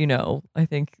rare, I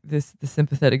think the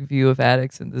sympathetic view of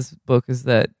addicts in this book is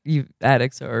that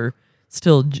addicts are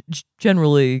still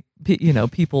generally,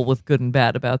 people with good and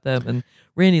bad about them. And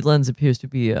Randy Lenz appears to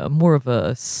be more of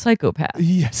a psychopath.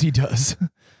 Yes, he does.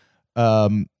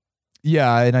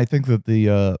 Yeah, and I think that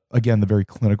the very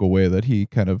clinical way that he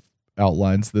kind of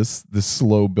outlines this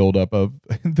slow buildup of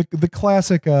the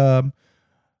classic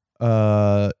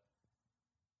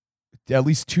at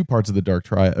least two parts of the dark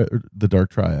triad,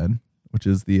 which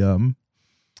is the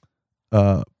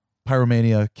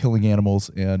pyromania, killing animals,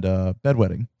 and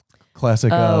bedwetting.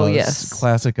 Classic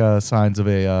classic signs of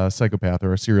a psychopath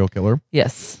or a serial killer.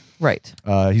 Yes, right.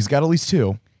 He's got at least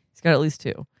two.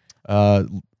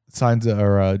 Signs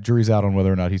or jury's out on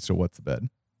whether or not he still wets the bed.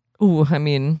 Ooh, I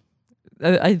mean,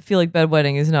 I feel like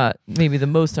bedwetting is not maybe the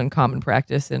most uncommon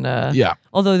practice, and yeah.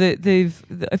 Although I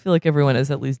feel like everyone has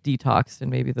at least detoxed,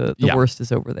 and maybe the worst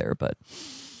is over there. But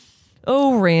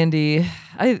Randy,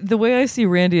 the way I see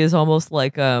Randy is almost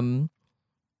like like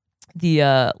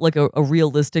a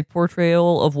realistic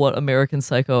portrayal of what American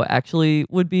Psycho actually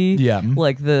would be. Yeah,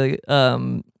 like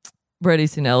the Bret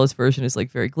Easton Ellis version is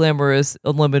like very glamorous,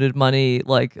 unlimited money,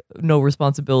 like no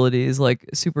responsibilities, like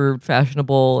super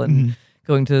fashionable and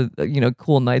going to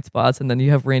cool night spots. And then you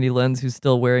have Randy Lenz who's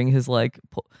still wearing his like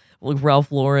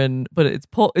Ralph Lauren, but it's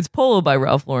Polo by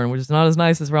Ralph Lauren, which is not as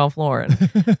nice as Ralph Lauren.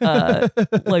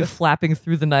 Like flapping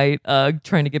through the night,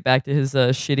 trying to get back to his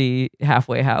shitty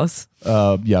halfway house.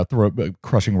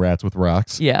 Crushing rats with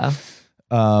rocks. Yeah.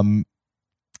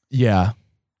 Yeah.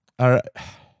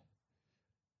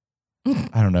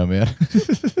 I don't know, man.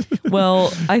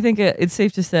 Well, I think it's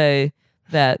safe to say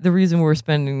that the reason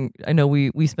I know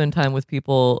we spend time with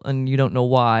people and you don't know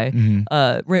why.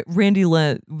 Randy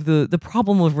Lenz, the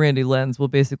problem with Randy Lenz will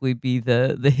basically be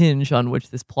the hinge on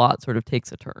which this plot sort of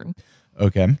takes a turn.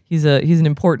 Okay. He's an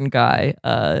important guy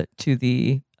to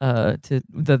the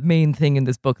main thing in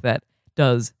this book that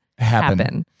does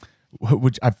happen.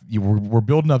 Which we're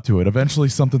building up to it. Eventually,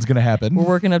 something's going to happen. We're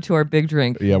working up to our big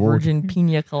drink. Yeah, Virgin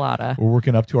Pina Colada. We're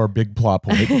working up to our big plot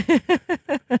point.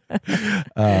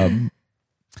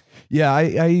 You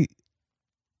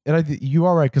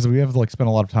are right, because we have spent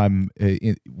a lot of time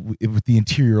with the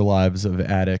interior lives of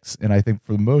addicts, and I think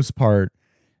for the most part,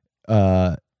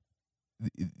 even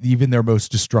their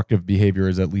most destructive behavior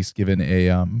is at least given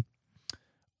a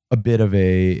bit of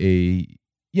a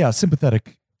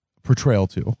sympathetic portrayal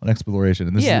to an exploration,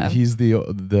 and he's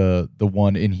the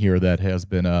one in here that has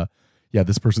been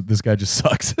this guy just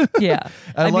sucks. Yeah.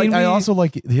 I also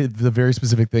like the very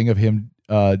specific thing of him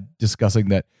discussing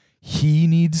that he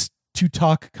needs to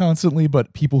talk constantly,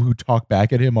 but people who talk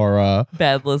back at him are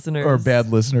bad listeners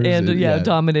and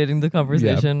dominating the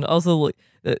conversation. Also, like,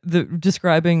 the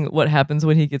describing what happens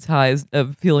when he gets high is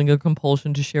feeling a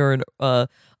compulsion to share an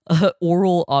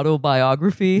oral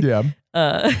autobiography.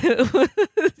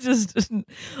 Just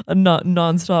a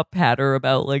non-stop patter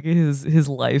about like his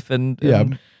life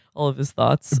and all of his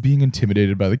thoughts. Being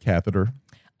intimidated by the catheter.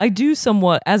 I do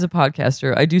somewhat, as a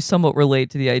podcaster,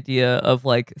 relate to the idea of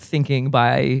like thinking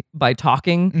by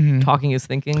talking. Talking is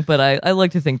thinking, but I like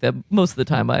to think that most of the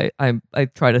time I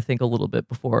try to think a little bit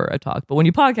before I talk. But when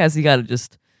you podcast, you gotta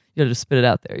just spit it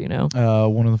out there,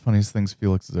 One of the funniest things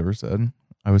Felix has ever said.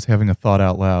 I was having a thought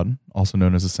out loud, also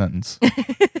known as a sentence.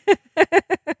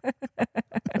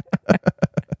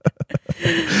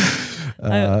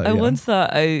 I once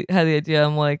thought I had the idea.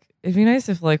 I'm like, it'd be nice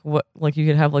if like you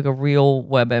could have like a real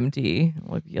WebMD,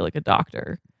 like a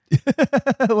doctor.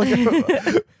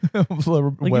 WebMD,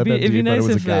 it'd be nice but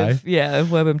it was a guy. If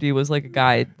WebMD was like a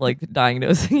guy like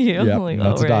diagnosing you. Yeah, like,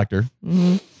 that's a doctor.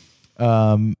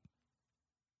 Mm-hmm.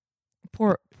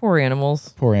 Poor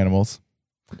animals. Poor animals.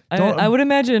 I would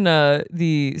imagine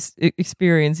the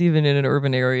experience, even in an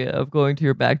urban area, of going to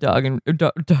your back dog and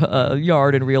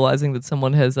yard and realizing that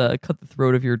someone has cut the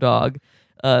throat of your dog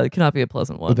cannot be a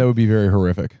pleasant one. But that would be very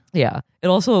horrific. Yeah. It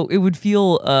would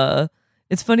feel.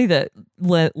 It's funny that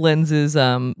Lenz is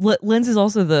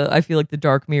also I feel like the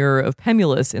dark mirror of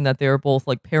Pemulus, in that they're both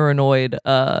like paranoid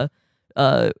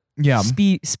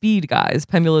speed guys.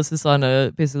 Pemulus is on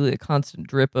basically a constant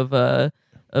drip of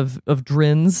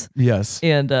drins. Yes.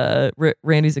 And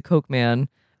Randy's a coke man,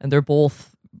 and they're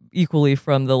both equally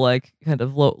from the like kind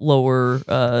of lower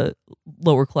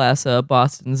class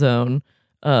Boston zone,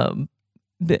 and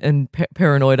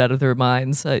paranoid out of their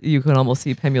minds. You can almost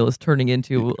see Pemulus turning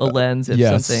into a Lenz if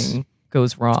something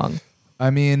goes wrong. I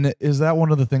mean, is that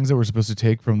one of the things that we're supposed to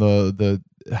take from the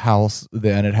house,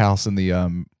 the Ennett house, and the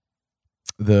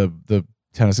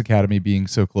Tennis Academy being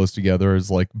so close together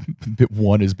is like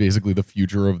one is basically the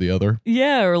future of the other.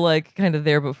 Yeah, or like kind of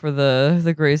there, but for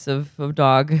the grace of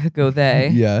dog, go they.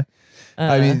 Yeah.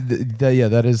 I mean,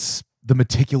 that is the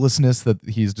meticulousness that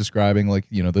he's describing, like,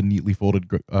 you know, the neatly folded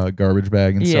garbage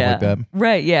bag and stuff like that.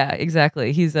 Right. Yeah,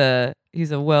 exactly. He's a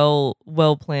well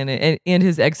planned, and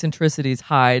his eccentricities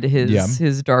hide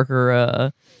his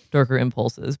darker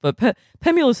impulses. But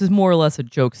Pemulus is more or less a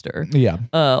jokester. Yeah.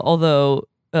 Although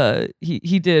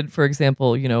he did, for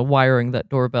example, you know, wiring that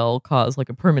doorbell caused like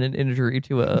a permanent injury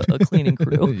to a cleaning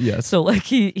crew. Yes. So like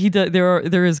he does,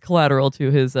 there is collateral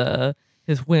to his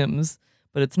whims,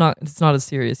 but it's not as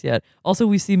serious yet. Also,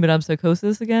 we see Madame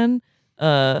Psychosis again.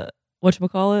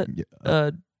 Whatchamacallit?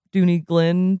 Dooney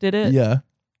Glynn did it. Yeah.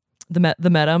 The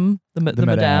Madame.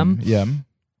 Yeah.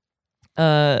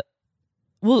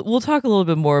 We'll talk a little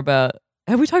bit more about.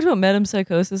 Have we talked about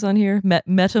metempsychosis on here?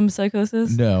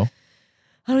 Metempsychosis? No.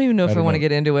 I don't even know if I don't want to know.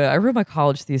 get into it. I wrote my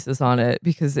college thesis on it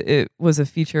because it was a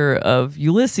feature of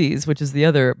Ulysses, which is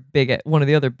one of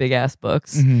the other big ass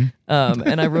books. Mm-hmm.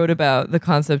 And I wrote about the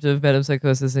concept of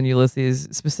metempsychosis in Ulysses,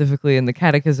 specifically in the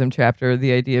Catechism chapter.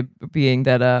 The idea being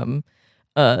that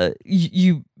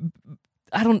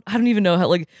I don't even know how,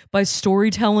 like, by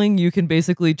storytelling you can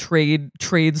basically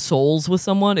trade souls with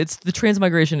someone. It's the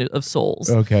transmigration of souls.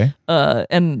 Okay.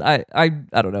 And I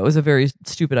don't know. It was a very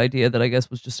stupid idea that I guess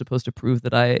was just supposed to prove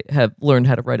that I have learned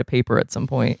how to write a paper at some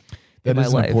point in my That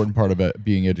is an life. important part of it,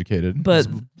 being educated. But- is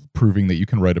proving that you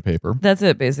can write a paper. That's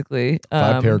it, basically.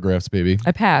 5 paragraphs, baby.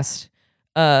 I passed.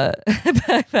 I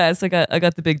passed. I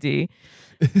got the big D.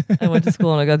 I went to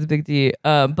school and I got the big D.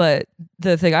 But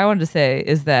the thing I wanted to say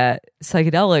is that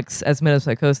psychedelics as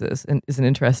metempsychosis is an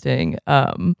interesting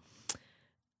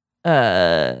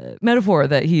metaphor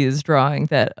that he is drawing.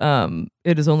 That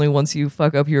it is only once you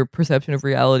fuck up your perception of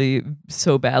reality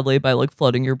so badly by like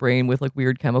flooding your brain with like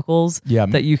weird chemicals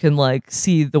that you can like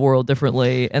see the world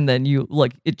differently, and then you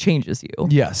like it changes you.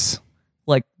 Yes.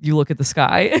 Like you look at the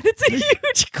sky and it's a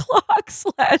huge clock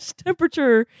 /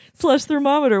 temperature /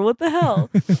 thermometer. What the hell?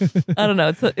 I don't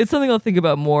know. It's something I'll think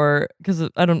about more because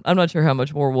I'm not sure how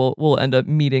much more we'll end up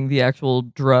meeting the actual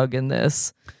drug in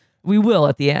this. We will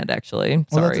at the end, actually.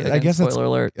 Sorry, I guess spoiler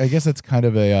alert. I guess it's kind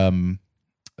of a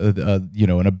you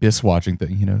know, an abyss watching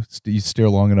thing. You know, you stare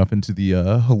long enough into the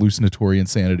hallucinatory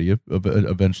insanity.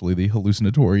 Eventually, the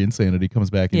hallucinatory insanity comes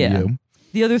back into you.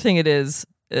 The other thing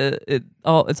it's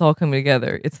all coming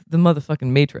together. It's the motherfucking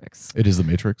Matrix. It is the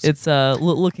Matrix. It's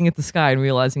looking at the sky and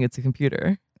realizing it's a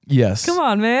computer. Yes. Come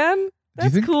on, man.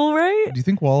 That's cool, right? Do you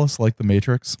think Wallace liked the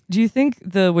Matrix? Do you think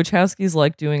the Wachowskis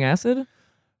like doing acid?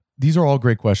 These are all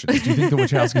great questions. Do you think the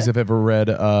Wachowskis have ever read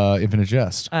Infinite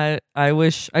Jest? I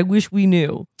wish we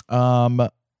knew. I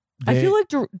feel like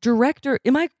director.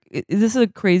 Is this a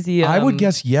crazy? I would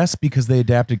guess yes, because they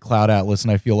adapted Cloud Atlas,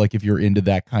 and I feel like if you're into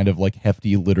that kind of like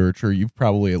hefty literature, you've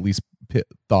probably at least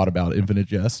thought about Infinite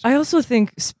Jest. I also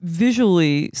think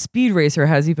visually, Speed Racer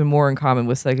has even more in common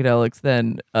with psychedelics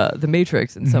than the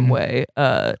Matrix in some way.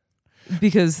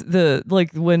 Because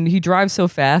when he drives so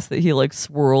fast that he like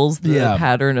swirls the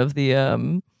pattern of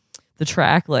the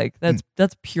track, like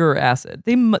that's pure acid.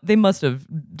 They must have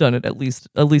done it at least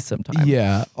sometime.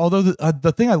 Yeah. Although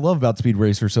the thing I love about Speed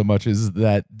Racer so much is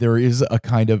that there is a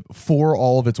kind of, for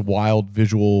all of its wild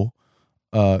visual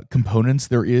components,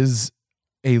 there is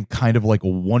a kind of like a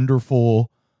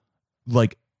wonderful,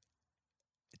 like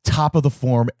top of the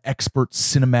form, expert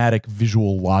cinematic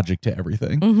visual logic to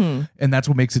everything. And that's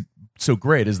what makes it so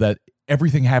great, is that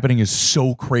everything happening is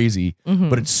so crazy,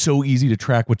 but it's so easy to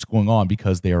track what's going on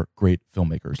because they are great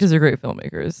filmmakers. Because they're great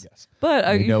filmmakers. Yes.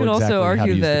 But you could also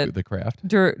argue that the craft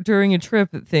during a trip,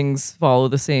 things follow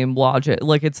the same logic.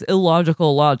 Like it's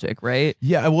illogical logic, right?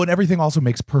 Yeah. Well, and everything also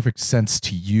makes perfect sense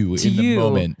to you in the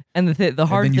moment. And the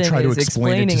hard and then you thing try to is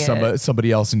explain it to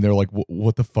somebody else, and they're like,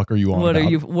 "What the fuck are you on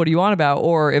about? What are you on about?"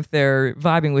 Or if they're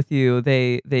vibing with you,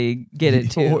 they get it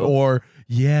too. or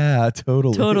yeah,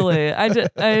 totally.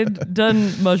 I'd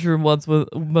done mushrooms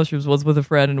once with a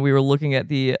friend, and we were looking at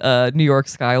the New York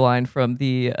skyline from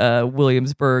the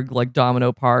Williamsburg like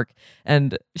Domino Park,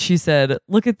 and she said,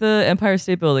 "Look at the Empire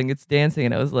State Building; it's dancing."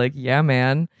 And I was like, "Yeah,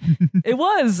 man, it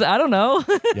was." I don't know.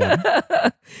 Yeah.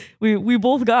 we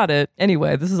both got it.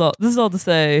 Anyway, this is all to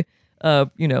say,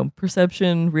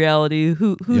 perception, reality.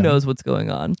 Who knows what's going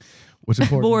on? What's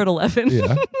important? More at 11.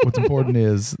 Yeah. What's important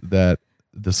is that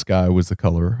the sky was the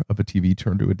color of a TV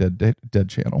turned to a dead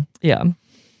channel. Yeah.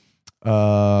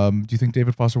 Do you think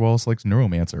David Foster Wallace likes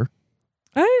Neuromancer?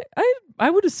 I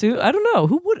would assume. I don't know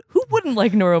who wouldn't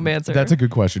like Neuromancer. That's a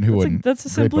good question. Who wouldn't? That's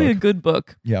simply a good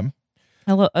book. Yeah.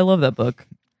 I love that book.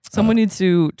 Someone needs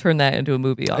to turn that into a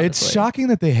movie. Honestly. It's shocking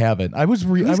that they haven't. I was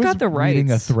got the reading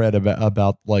a rights? thread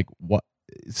about like what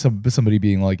somebody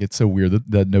being like, it's so weird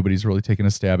that nobody's really taking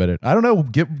a stab at it. I don't know.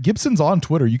 Gibson's on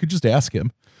Twitter. You could just ask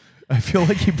him. I feel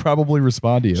like he'd probably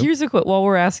respond to you. Here's a quote. While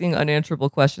we're asking unanswerable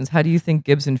questions, how do you think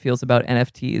Gibson feels about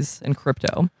NFTs and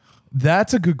crypto?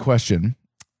 That's a good question.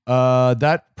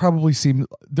 That probably seemed.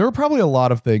 There are probably a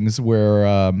lot of things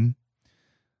where,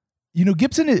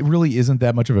 Gibson it really isn't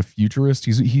that much of a futurist.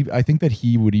 I think that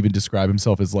he would even describe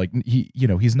himself as like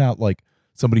he's not like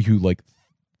somebody who like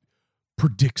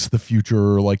predicts the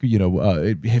future, or like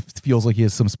it feels like he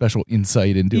has some special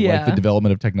insight into like the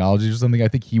development of technology or something. I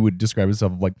think he would describe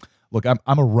himself like, look, I'm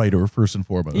a writer first and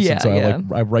foremost, and so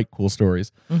I write cool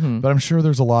stories. But I'm sure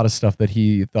there's a lot of stuff that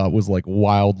he thought was like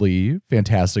wildly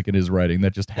fantastic in his writing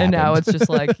that just happened. And now it's just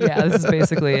like, this is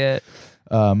basically it.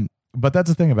 But that's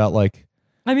the thing about like.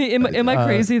 I mean, am I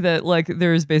crazy that like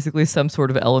there's basically some sort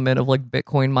of element of like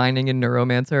Bitcoin mining in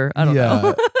Neuromancer? I don't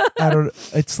know. I don't.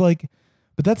 It's like.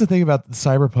 But that's the thing about the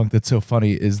cyberpunk that's so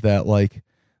funny is that like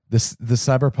the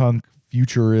cyberpunk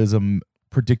futurism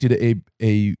predicted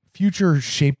a future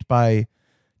shaped by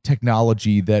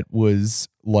technology that was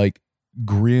like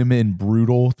grim and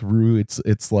brutal through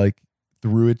its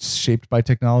shaped by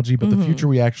technology, but the future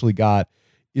we actually got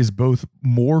is both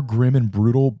more grim and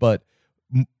brutal, but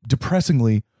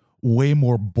depressingly way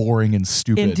more boring and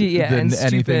stupid than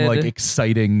anything like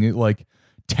exciting like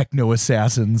techno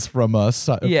assassins from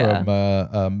Neuromancer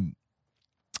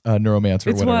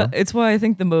or whatever. It's why I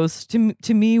think the most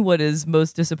to me what is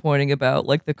most disappointing about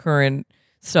like the current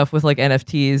stuff with like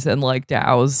NFTs and like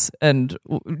DAOs and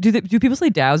do people say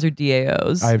DAOs or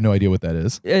DAOs? I have no idea what that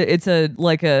is.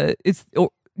 It's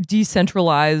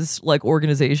decentralized like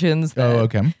organizations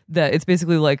that it's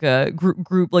basically like a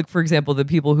group like, for example, the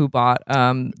people who bought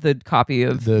the copy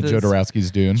of the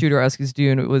Jodorowsky's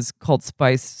Dune. It was called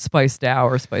Spice DAO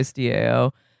or Spice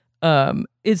DAO.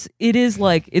 It is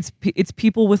like it's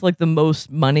people with like the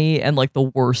most money and like the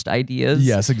worst ideas.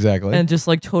 Yes, exactly. And just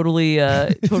like totally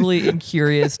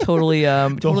incurious, totally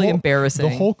embarrassing.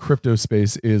 The whole crypto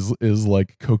space is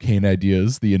like cocaine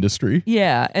ideas, the industry.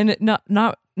 Yeah, and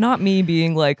not me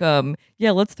being like,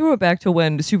 let's throw it back to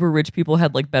when super rich people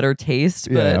had like better taste,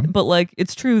 but like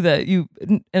it's true that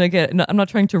and again, I'm not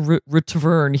trying to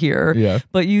retavern here,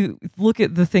 but you look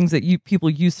at the things that people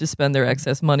used to spend their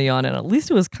excess money on, and at least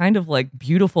it was kind of like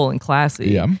beautiful and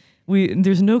classy. Yeah.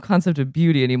 There's no concept of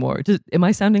beauty anymore. Am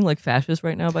I sounding like fascist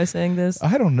right now by saying this?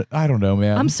 I don't know,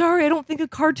 man. I'm sorry. I don't think a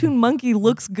cartoon monkey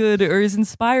looks good or is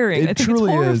inspiring. I think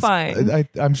truly it's horrifying.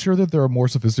 I'm sure that there are more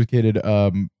sophisticated.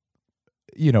 A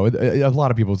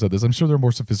lot of people said this. I'm sure there are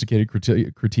more sophisticated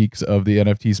critiques of the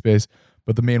NFT space,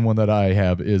 but the main one that I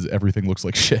have is everything looks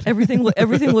like shit. Everything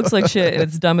looks like shit, and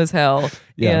it's dumb as hell.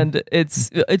 Yeah. And it's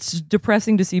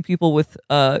depressing to see people with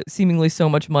seemingly so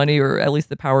much money, or at least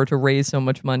the power to raise so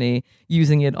much money,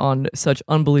 using it on such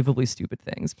unbelievably stupid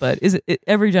things. But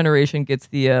every generation gets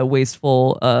the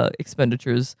wasteful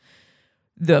expenditures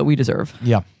that we deserve.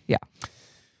 Yeah. Yeah.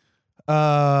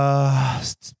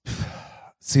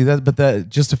 See that, but that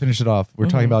just to finish it off, we're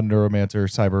talking about Neuromancer,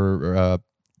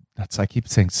 I keep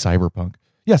saying cyberpunk.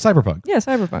 Yeah, cyberpunk. Yeah,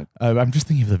 cyberpunk. I'm just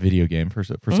thinking of the video game for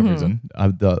some reason.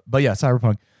 But yeah,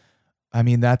 cyberpunk. I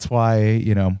mean, that's why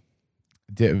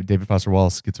David Foster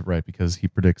Wallace gets it right, because he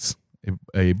predicts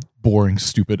a boring,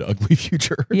 stupid, ugly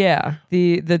future. Yeah,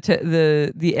 the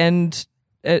end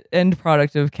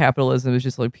product of capitalism is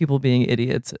just like people being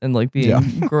idiots and like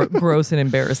being gross and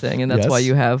embarrassing, and that's why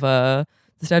you have the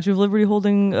Statue of Liberty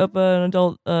holding up an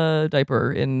adult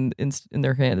diaper in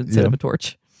their hand instead of a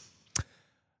torch.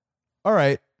 All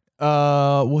right,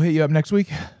 we'll hit you up next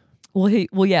week. See,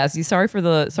 sorry for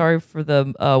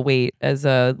the wait, as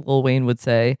Lil Wayne would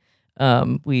say.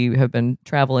 We have been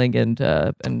traveling and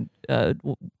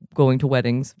going to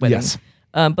weddings. Yes.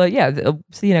 But yeah,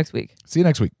 see you next week. See you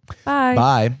next week. Bye.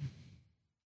 Bye.